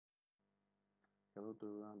Hello to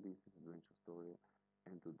everyone, this is Adventure Story,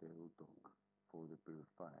 and today we'll talk for the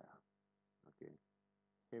purifier. Okay,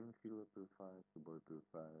 heavy fuel purifiers, body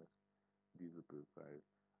purifiers, diesel purifiers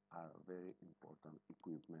are very important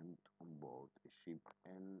equipment on board a ship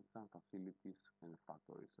and some facilities and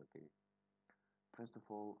factories. Okay, first of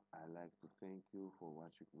all, I like to thank you for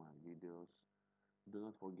watching my videos. Do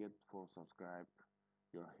not forget for subscribe.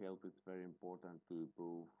 Your help is very important to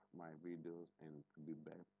improve my videos and to be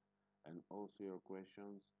best. And also your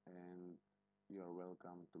questions, and you are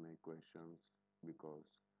welcome to make questions because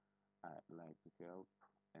I like to help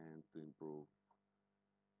and to improve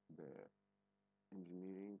the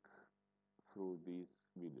engineering through these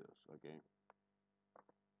videos. Okay,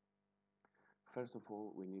 first of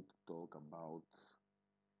all, we need to talk about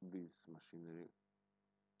this machinery.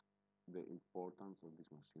 The importance of this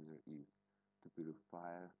machinery is to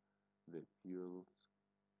purify the fuels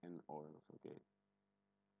and oils. Okay,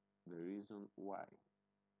 the reason why,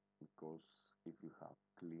 because if you have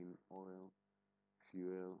clean oil,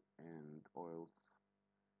 fuel and oils,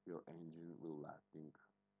 your engine will lasting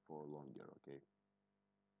for longer. Okay,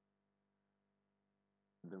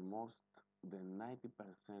 the 90%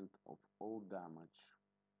 of all damage,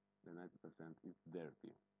 the 90% is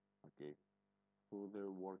dirty. Okay, through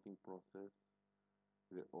the working process,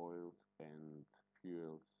 the oils and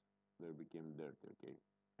fuels they became dirty. Okay,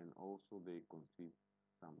 and also they consist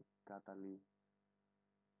some catalyst,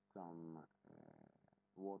 some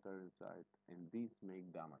water inside, and these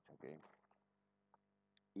make damage. Okay,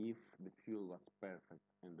 if the fuel was perfect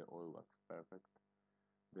and the oil was perfect,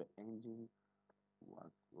 the engine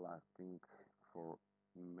was lasting for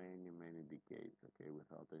many decades. Okay,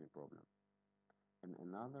 without any problem. And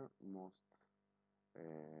another most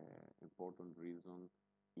important reason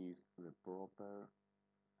is the proper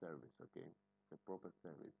service. Okay, the proper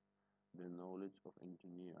service. The knowledge of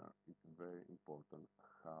engineer is very important.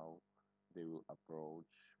 How they will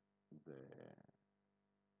approach the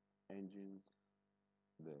engines,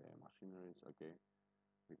 the machineries. Okay,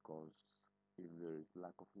 because if there is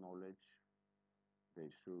lack of knowledge,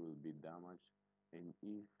 they sure will be damaged. And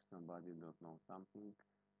if somebody don't know something,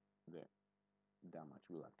 the damage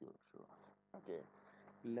will occur, sure. Okay,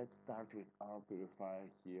 let's start with our purifier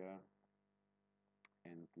here,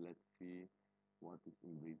 and let's see what is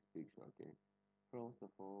in this picture. Okay, first of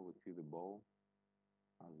all, we see the bowl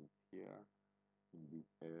as it's here in this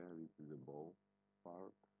area. This is the bowl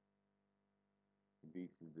part,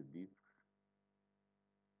 this is the discs,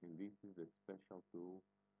 and this is the special tool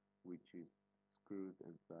which is screwed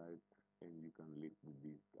inside, and you can lift the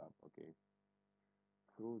disc up. Okay,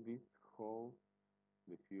 through these holes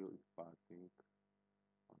the fuel is passing.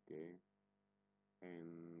 Okay,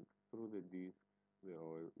 and through the discs the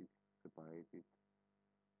oil is separated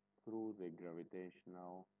through the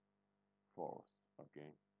gravitational force. Okay,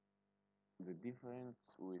 the difference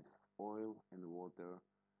with oil and water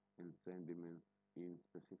and sediments in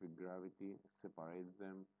specific gravity separates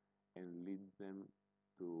them and leads them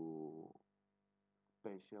to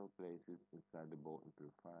special places inside the bowl and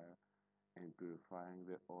purifier, and purifying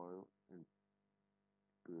the oil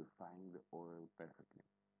perfectly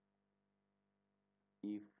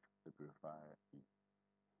if the purifier is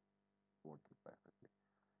working perfectly.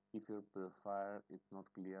 If your purifier is not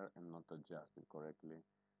clear and not adjusted correctly,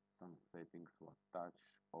 some settings was touched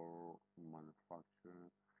or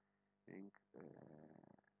manufacturing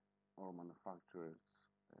or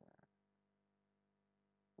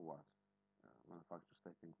was manufacturer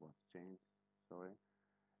setting was changed. Sorry,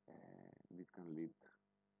 this can lead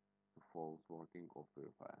to false working of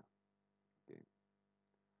purifier. Okay.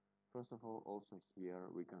 First of all, also here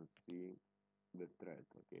we can see the thread.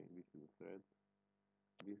 Okay, this is the thread.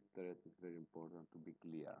 This thread is very important to be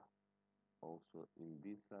clear. Also in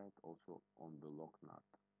this side, also on the lock nut,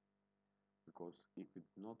 because if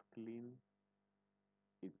it's not clean,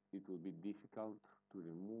 it will be difficult to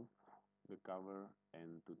remove the cover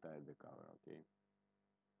and to tie the cover. Okay,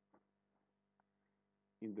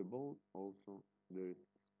 in the bolt also there is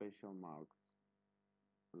special marks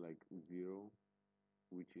like 0,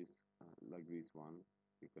 which is like this one.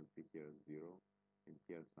 You can see here 0, and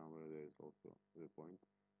here somewhere there is also the point.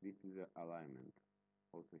 This is the alignment.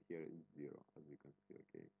 Also here it's 0, as you can see.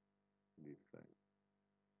 Okay, this side.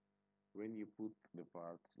 When you put the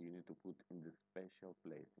parts, you need to put in the special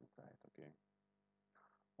place inside. Okay,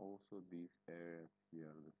 also these areas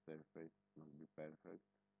here, the surface must be perfect.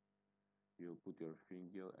 You'll put your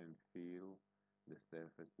finger and feel the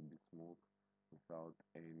surface to be smooth without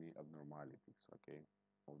any abnormalities. Okay,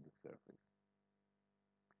 of the surface.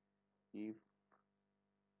 If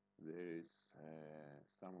there is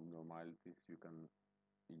some abnormalities, you can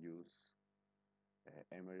use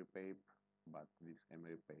emery pape, but this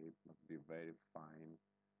emery pape must be very fine,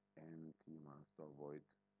 and you must avoid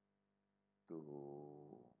to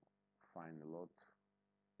fine a lot,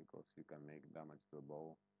 because you can make damage to the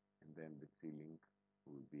bow, and then the sealing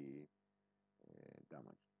will be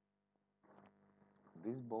damaged.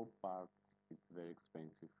 These bow parts, it's very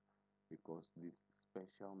expensive, because this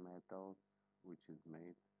special metals which is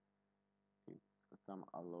made, it's some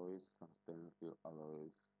alloys, some stainless steel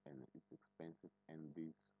alloys, and it's expensive, and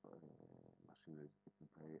this machinery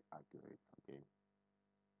is very accurate. Okay,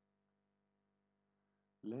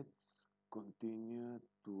 let's continue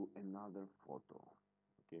to another photo.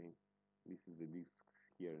 Okay, this is the disc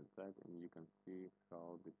here inside, and you can see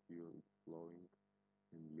how the fuel is flowing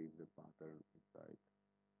and leave the pattern inside.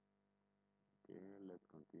 Okay, let's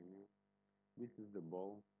continue. This is the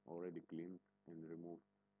bowl already cleaned and removed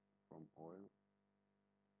from oil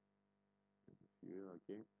and fuel.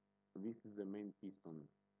 Okay, this is the main piston.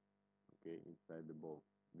 Okay, inside the bowl.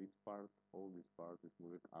 This part, all this part is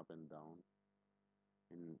moving up and down,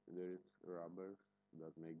 and there is rubbers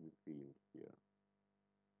that make the sealing here.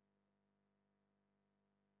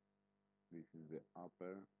 This is the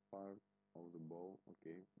upper part of the bowl.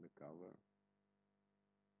 Okay, the cover.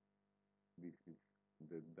 This is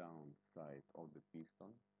the downside of the piston,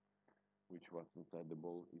 which was inside the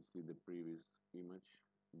bowl. You see the previous image.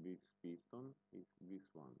 This piston is this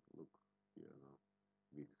one. Look here now.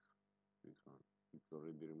 This one. It's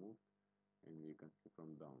already removed, and you can see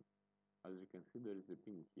from down. As you can see, there is a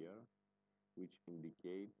pin here, which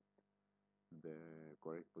indicates the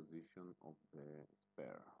correct position of the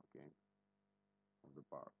spare. Okay, of the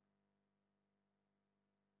part.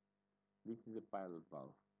 This is the pilot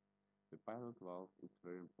valve. The pilot valve is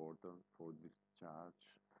very important for discharge,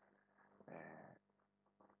 uh,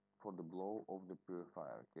 for the blow of the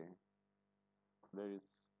purifier. Okay, there is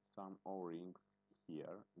some O-rings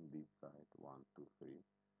here in this side, 1, 2, 3.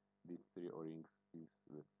 These 3 O-rings is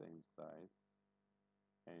the same size,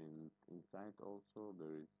 and inside also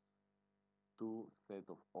there is 2 set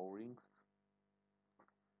of O-rings,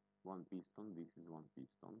 1 piston. This is 1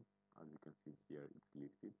 piston. As you can see here, it's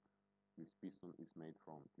lifted. This piston is made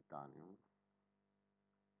from titanium,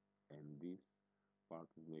 and this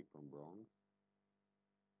part is made from bronze.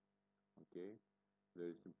 Okay, that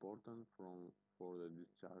is important for the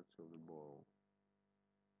discharge of the ball.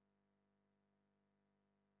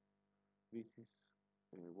 This is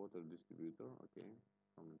a water distributor. Okay,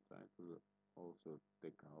 from inside to also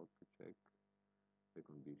take out to check the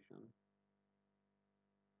condition.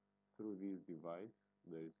 Through this device,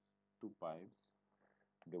 there is 2 pipes.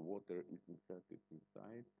 The water is inserted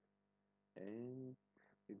inside, and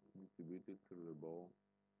it's distributed through the ball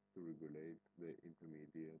to regulate the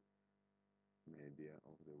intermediate media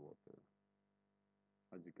of the water.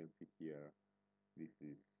 As you can see here, this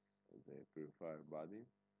is the purifier body.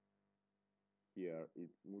 Here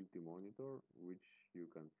it's multi-monitor, which you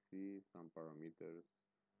can see some parameters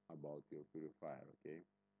about your purifier. Okay,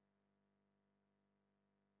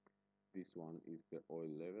 this one is the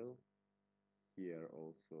oil level. Here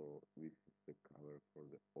also, this is the cover for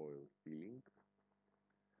the oil filling,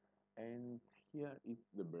 and here it's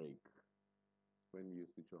the brake. When you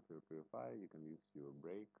switch off your purifier, you can use your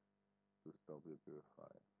brake to stop the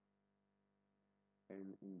purifier.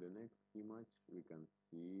 And in the next image, we can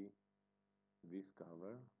see this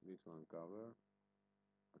cover, this one cover.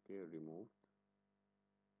 Okay, removed.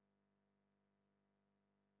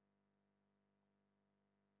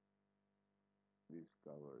 This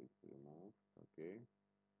cover is removed. Okay,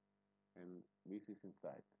 and this is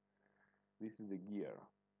inside. This is the gear.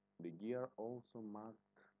 The gear also must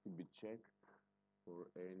be checked for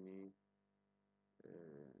any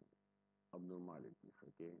abnormalities.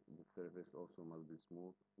 Okay, the surface also must be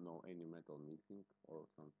smooth, no any metal missing or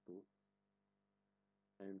some tooth.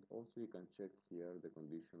 And also you can check here the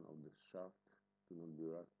condition of the shaft to not be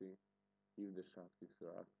rusty. If the shaft is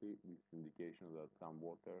rusty, this is indication that some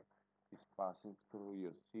water is passing through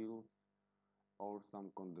your seals, or some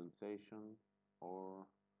condensation, or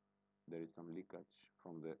there is some leakage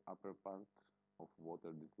from the upper part of water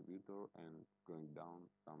distributor and going down,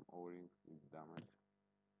 some O-rings is damaged.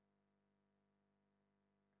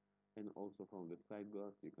 And also from the side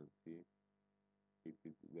glass you can see if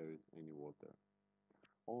there is any water.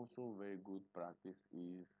 Also, very good practice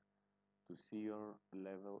is to see your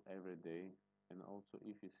level every day, and also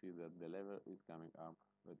if you see that the level is coming up,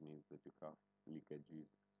 that means that you have leakages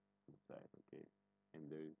inside. Okay, and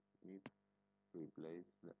there is need to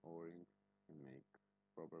replace the O-rings and make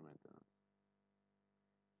proper maintenance.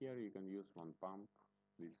 Here you can use one pump,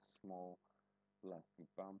 this small plastic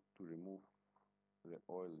pump, to remove the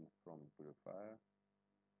oil from purifier.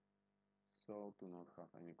 salt to not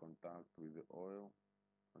have any contact with the oil,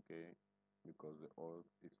 okay, because the oil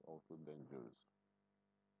is also dangerous.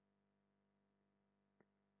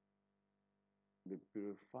 The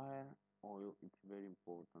purifier oil is very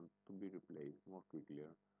important to be replaced more quickly.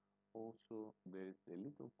 Also, there is a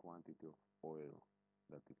little quantity of oil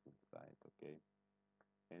that is inside, okay?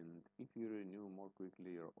 And if you renew more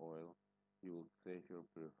quickly your oil, you will save your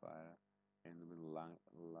purifier and will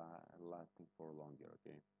lasting for longer,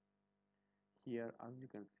 okay? Here, as you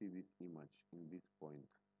can see this image in this point,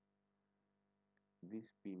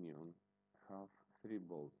 this pinion have three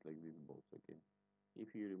bolts, like these bolts, okay?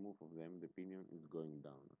 If you remove of them, the pinion is going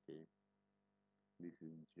down, okay? This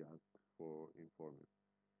is just for informing.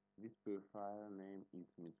 This purifier name is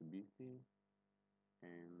Mitsubishi,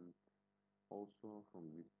 and also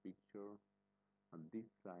from this picture, at this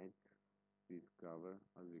side, this cover,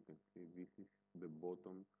 as you can see, this is the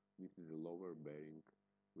bottom, this is the lower bearing,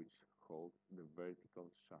 which holds the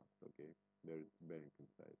vertical shaft, okay? There is bearing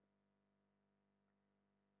inside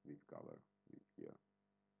this cover, this here.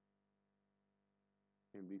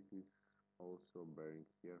 And this is also bearing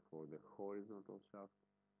here for the horizontal shaft.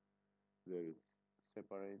 There is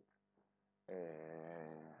separate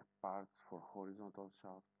parts for horizontal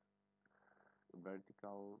shaft,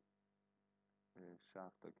 vertical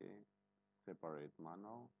shaft, okay, separate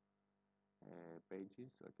manual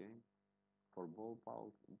pages, okay. For ball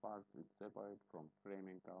parts, it's separate. From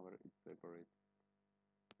frame and cover, it's separate.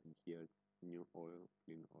 And here it's new oil,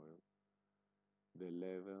 clean oil. The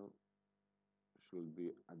level should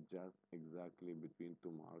be adjusted exactly between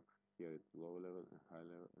two marks. Here it's low level and high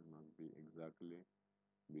level. It must be exactly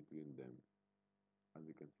between them. As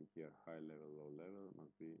you can see here, high level, low level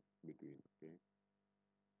must be between, okay.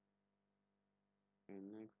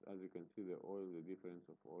 And next, as you can see, the oil, the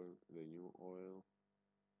difference of oil, the new oil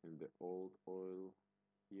and the old oil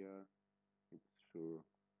here, it's sure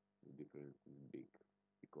the difference is big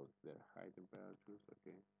because they're high temperatures,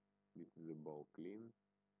 okay. This is a bowl clean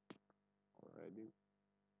already.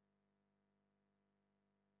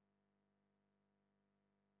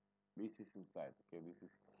 This is inside, okay. This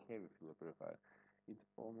is heavy fuel purifier. It's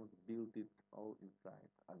almost built it all inside,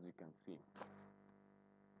 as you can see.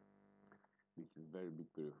 This is very big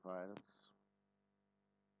purifiers,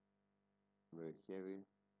 very heavy.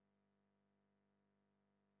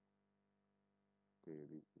 Okay,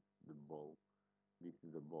 this is the bowl. This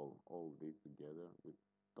is the bowl, all this together with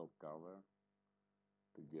top cover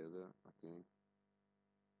together, okay.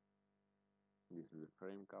 This is the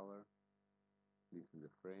frame cover. This is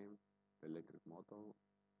the frame, the electric motor,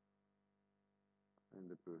 and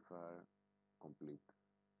the purifier complete.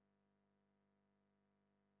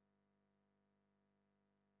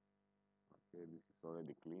 Okay, this is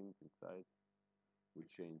already cleaned inside. We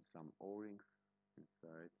changed some O-rings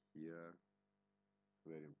inside here. It's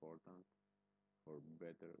very important for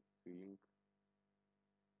better sealing.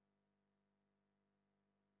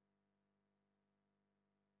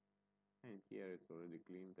 And here it's already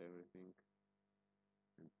cleaned everything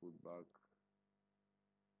and put back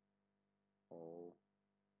all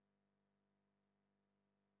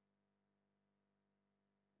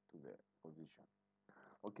to the position.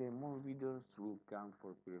 Okay, more videos will come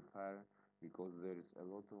for purifier because there is a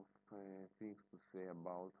lot of things to say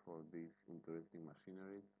about for these interesting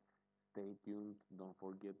machineries. Stay tuned, don't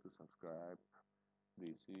forget to subscribe.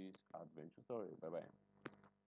 This is Adventure Story. Bye bye.